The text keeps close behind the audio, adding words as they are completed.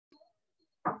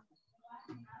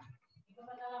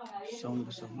Sound.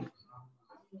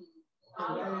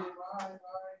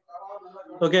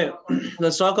 Okay,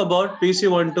 let's talk about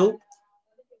PC1 to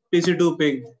PC2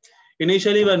 ping.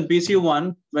 Initially, when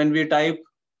PC1, when we type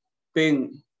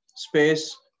ping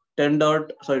space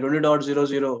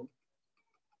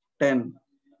 20.0010.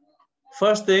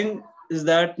 First thing is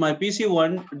that my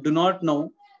PC1 do not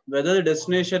know whether the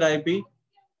destination IP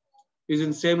is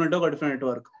in same network or different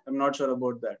network. I'm not sure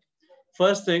about that.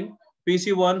 First thing,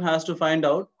 PC1 has to find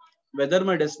out whether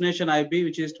my destination IP,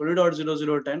 which is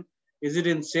 20.0010, is it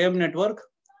in same network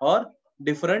or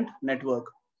different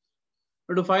network.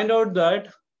 But to find out that,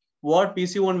 what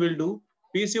PC1 will do,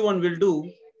 PC1 will do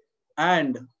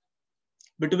and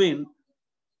between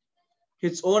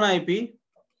its own IP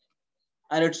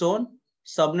and its own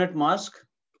subnet mask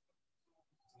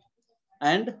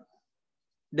and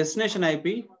destination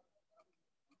IP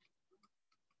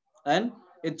and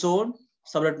its own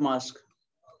subnet mask.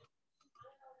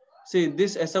 See,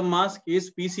 this SM mask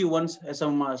is PC1's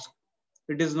SM mask.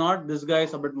 It is not this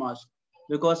guy's subnet mask,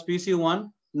 because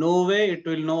PC1, no way it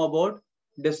will know about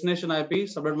destination IP,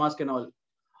 subnet mask and all.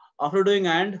 After doing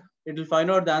AND, it will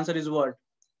find out the answer is what?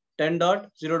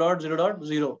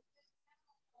 10.0.0.0.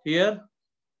 Here,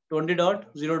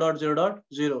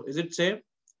 20.0.0.0. Is it same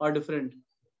or different?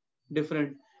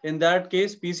 Different. In that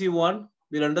case, PC1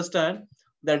 will understand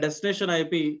that destination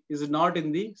IP is not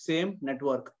in the same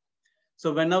network.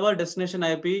 So whenever destination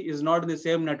IP is not in the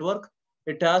same network,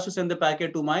 it has to send the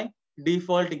packet to my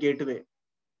default gateway.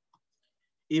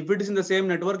 If it is in the same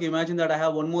network, imagine that I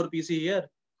have one more PC here,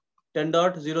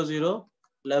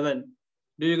 10.0011.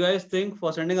 Do you guys think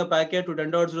for sending a packet to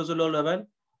 10.0011,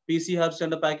 PC has to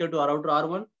send a packet to our router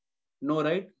R1? No,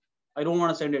 right? I don't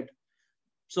want to send it.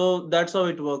 So that's how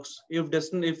it works. If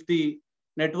the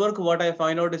network what I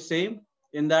find out is same,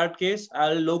 in that case,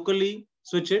 I'll locally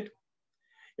switch it.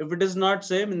 If it is not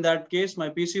same, in that case, my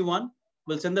PC1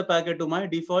 will send the packet to my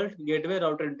default gateway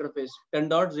router interface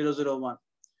 10.001.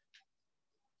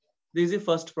 This is the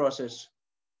first process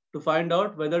to find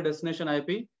out whether destination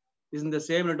IP is in the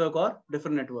same network or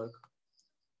different network.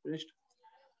 Finished.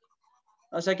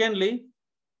 Secondly,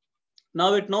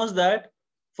 now it knows that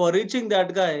for reaching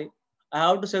that guy, I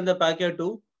have to send the packet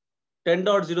to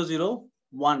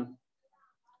 10.001.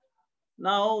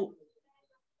 Now,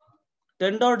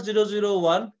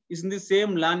 10.001 is in the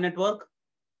same LAN network,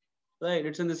 right?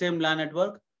 It's in the same LAN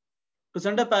network. To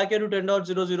send a packet to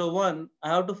 10.001, I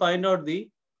have to find out the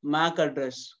MAC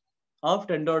address of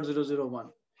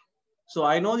 10.001. So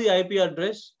I know the IP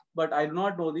address, but I do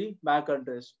not know the MAC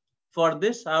address. For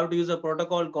this, I have to use a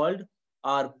protocol called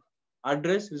ARP,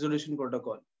 Address Resolution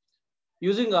Protocol.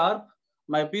 Using ARP,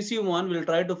 my PC1 will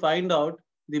try to find out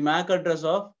the MAC address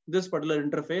of this particular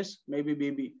interface, maybe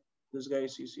BB. This guy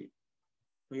is CC.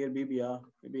 Here BB,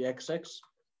 maybe XX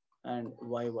and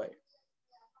YY.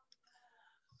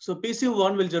 So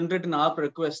PC1 will generate an ARP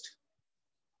request.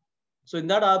 So in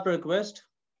that ARP request,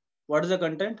 what is the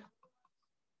content?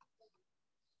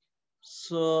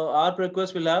 So ARP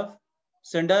request will have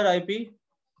sender IP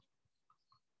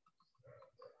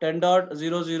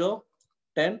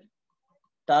 10.0010,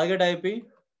 target IP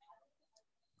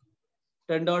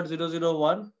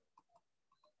 10.001,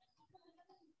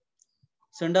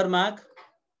 sender MAC,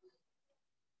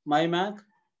 my MAC,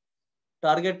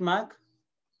 target MAC,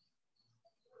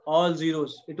 all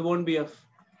zeros. It won't be F.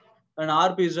 And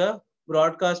ARP is a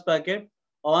broadcast packet.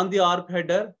 On the ARP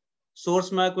header,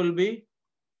 source MAC will be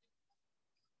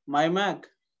my MAC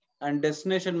and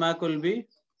destination MAC will be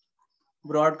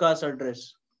broadcast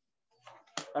address.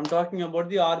 I'm talking about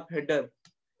the ARP header.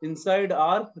 Inside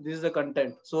ARP, this is the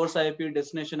content. Source IP,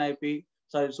 destination IP,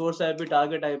 source IP,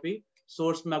 target IP,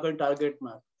 source MAC and target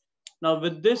MAC. Now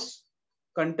with this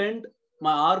content,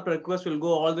 my ARP request will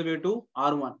go all the way to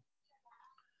R1.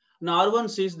 Now R1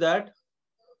 sees that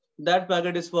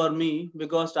packet is for me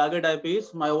because target IP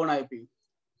is my own IP.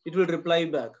 It will reply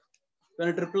back. When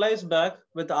it replies back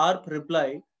with ARP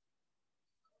reply,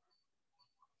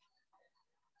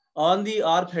 on the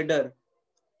ARP header,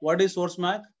 what is source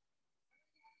MAC?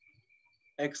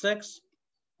 XX,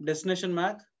 destination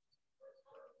MAC,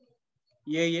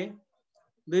 AA.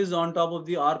 This is on top of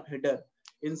the ARP header.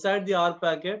 Inside the ARP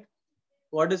packet,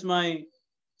 what is my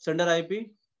sender IP?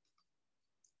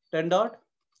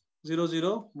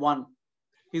 10.001.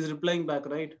 He's replying back,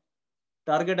 right?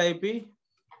 Target IP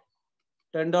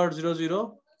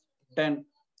 10.0010.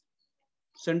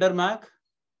 Sender MAC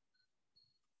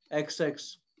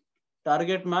XX.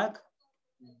 Target MAC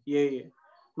AA.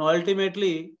 Now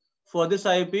ultimately, for this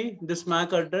IP, this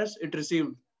MAC address it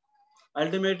received.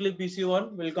 Ultimately,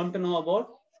 PC1 will come to know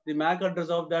about the MAC address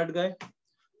of that guy.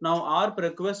 Now ARP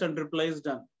request and reply is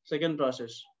done. second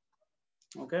process.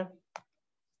 Okay.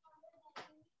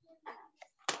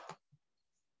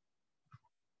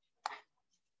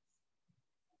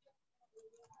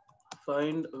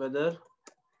 Find whether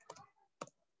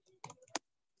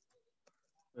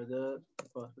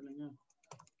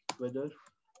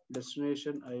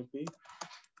destination IP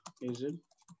is in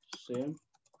same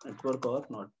network or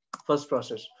not. First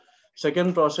process.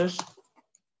 Second process,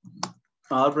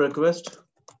 ARP request.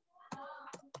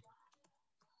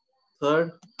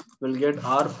 Third, we'll get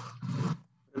ARP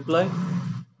reply.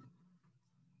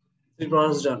 The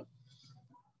process done.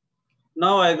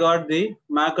 Now I got the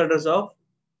MAC address of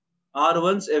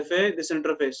R1's FA, this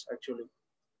interface actually.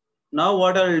 Now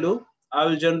what I will do, I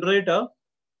will generate a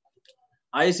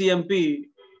ICMP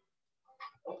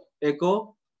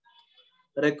echo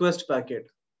request packet.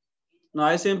 Now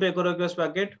ICMP echo request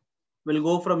packet will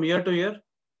go from here to here,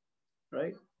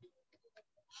 right?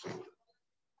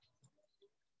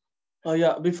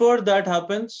 Yeah, before that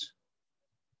happens,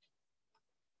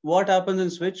 what happens in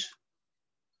switch?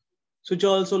 Switch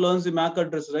also learns the MAC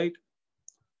address, right?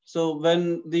 So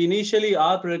when the initially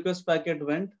ARP request packet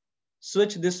went,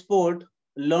 switch this port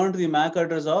learned the MAC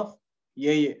address of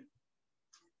AA.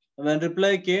 When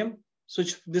reply came,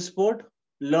 switch this port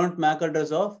learned MAC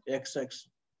address of XX,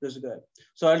 this guy.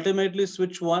 So ultimately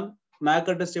switch 1 MAC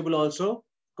address table also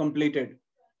completed.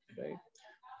 Right.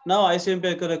 Now ICMP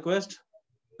echo request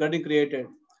getting created.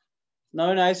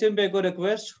 Now in ICMP echo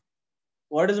request,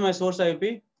 what is my source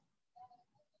IP?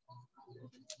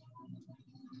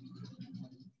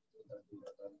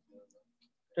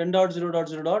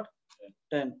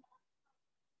 .10.0.0.10.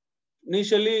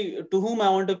 Initially, to whom I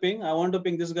want to ping? I want to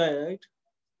ping this guy, right?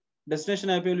 Destination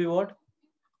IP will be what?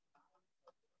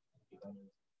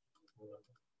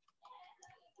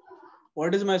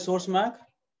 What is my source MAC?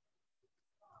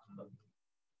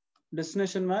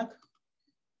 Destination MAC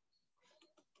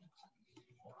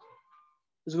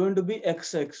is going to be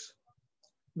XX.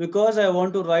 Because I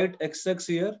want to write XX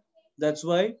here, that's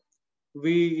why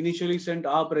we initially sent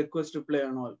ARP request reply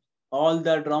and all. All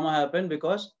that drama happened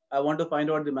because I want to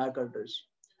find out the MAC address.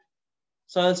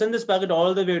 So I'll send this packet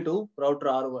all the way to router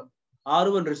R1.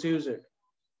 R1 receives it.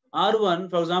 R1,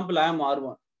 for example, I am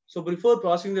R1. So before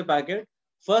processing the packet,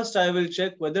 first I will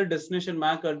check whether destination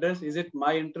MAC address is it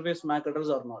my interface MAC address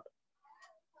or not.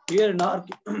 Here in our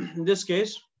in this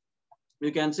case,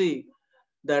 you can see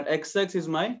that XX is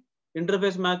my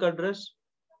interface MAC address.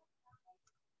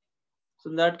 So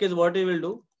in that case, what he will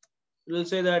do, he will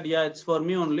say that, yeah, it's for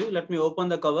me only. Let me open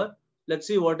the cover. Let's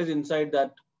see what is inside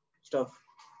that stuff.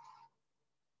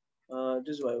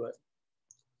 Just YY.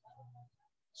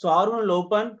 So R1 will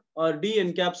open or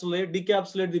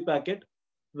decapsulate the packet,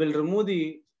 will remove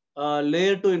the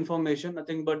layer 2 information,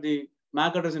 nothing but the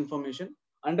MAC address information.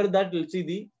 Under that, we'll see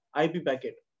the IP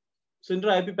packet. So in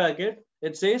the IP packet,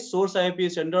 it says source IP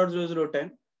is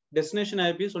 10.0010, destination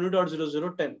IP is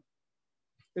 20.0010.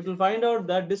 It will find out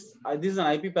that this is an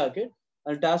IP packet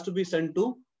and it has to be sent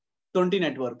to 20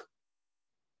 network.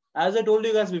 As I told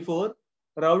you guys before,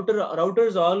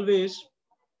 routers always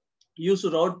used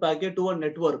to route packet to a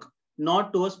network,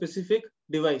 not to a specific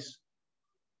device.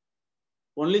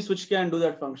 Only switch can do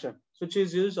that function. Switch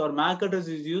is used or MAC address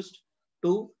is used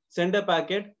to send a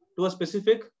packet to a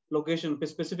specific location, a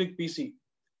specific PC.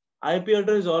 IP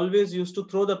address is always used to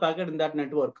throw the packet in that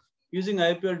network. Using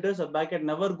IP address, a packet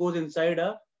never goes inside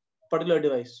a particular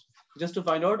device, just to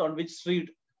find out on which street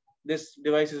this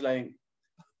device is lying.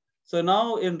 So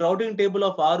now in routing table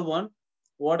of R1,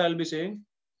 what I'll be saying,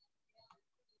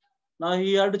 now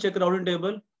he had to check routing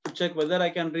table to check whether I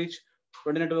can reach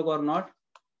 20 network or not.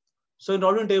 So in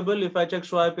routing table, if I check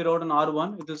show IP route on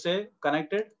R1, it will say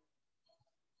connected,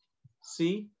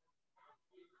 C,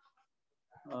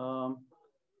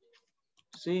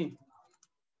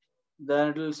 then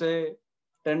it will say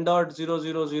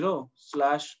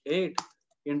 10.000/8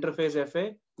 interface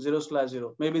FA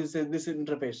 0/0. Maybe this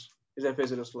interface is FA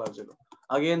 0/0.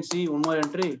 Again, see one more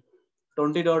entry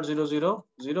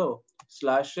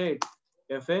 20.000/8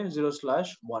 FA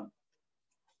 0/1.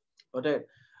 Okay,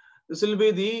 this will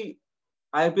be the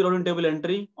IP routing table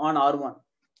entry on R1.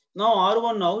 Now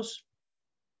R1 knows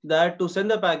that to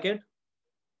send the packet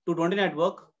to 20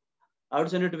 network, I would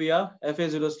send it via FA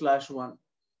 0/1.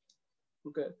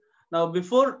 Okay. Now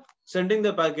before sending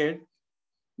the packet,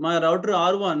 my router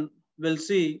R1 will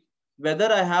see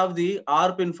whether I have the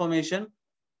ARP information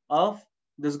of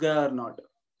this guy or not.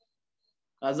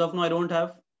 As of now, I don't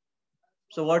have.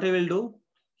 So what he will do,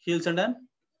 he'll send an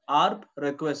ARP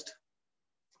request.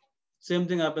 Same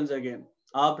thing happens again.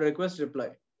 ARP request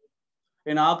reply.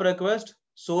 In ARP request,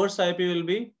 source IP will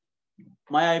be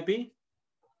my IP.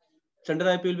 Sender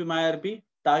IP will be my IP.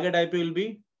 Target IP will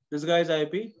be this guy's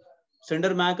IP.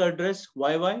 Sender MAC address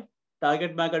YY.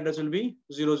 Target MAC address will be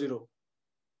 00.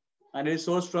 And it is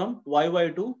sourced from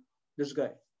YY to this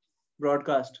guy.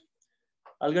 Broadcast.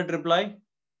 I'll get reply.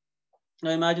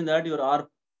 Now imagine that your ARP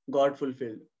got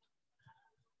fulfilled.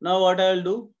 Now what I will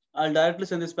do, I'll directly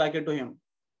send this packet to him.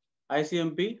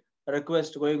 ICMP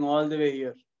request going all the way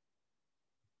here.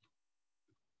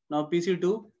 Now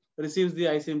PC2 receives the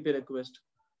ICMP request.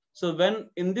 So when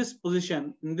in this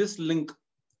position, in this link,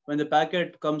 when the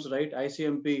packet comes, right,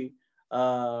 ICMP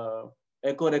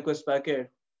echo request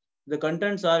packet, the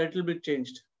contents are a little bit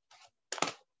changed.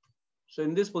 So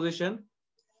in this position,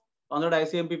 on that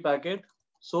ICMP packet,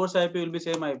 source IP will be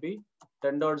same IP,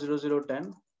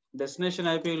 10.0010. Destination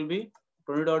IP will be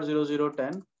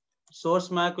 20.0010.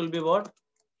 Source MAC will be what?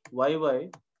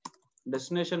 YY.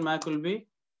 Destination MAC will be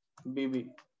BB.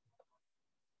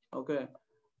 Okay.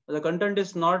 The content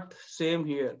is not same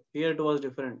here. Here it was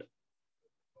different.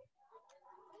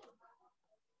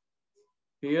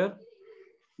 Here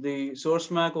the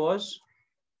source MAC was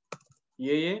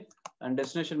AA and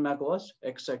destination MAC was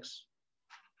XX.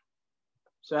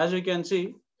 So as you can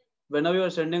see, whenever you are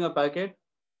sending a packet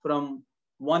from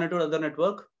one network to other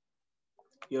network,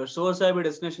 your source IP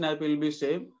destination IP will be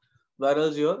same,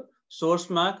 whereas your source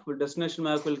MAC with destination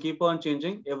MAC will keep on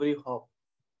changing every hop.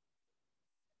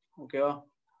 Okay.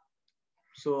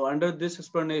 So under this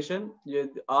explanation,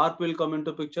 ARP will come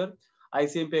into picture,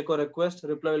 ICMP echo request,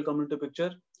 reply will come into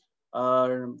picture,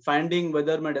 finding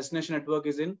whether my destination network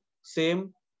is in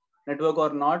same network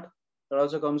or not, that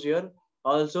also comes here.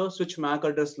 Also switch MAC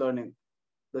address learning.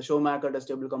 The show MAC address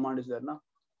table command is there now.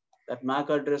 That MAC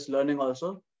address learning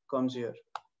also comes here.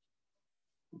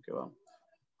 Okay.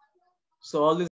 So all these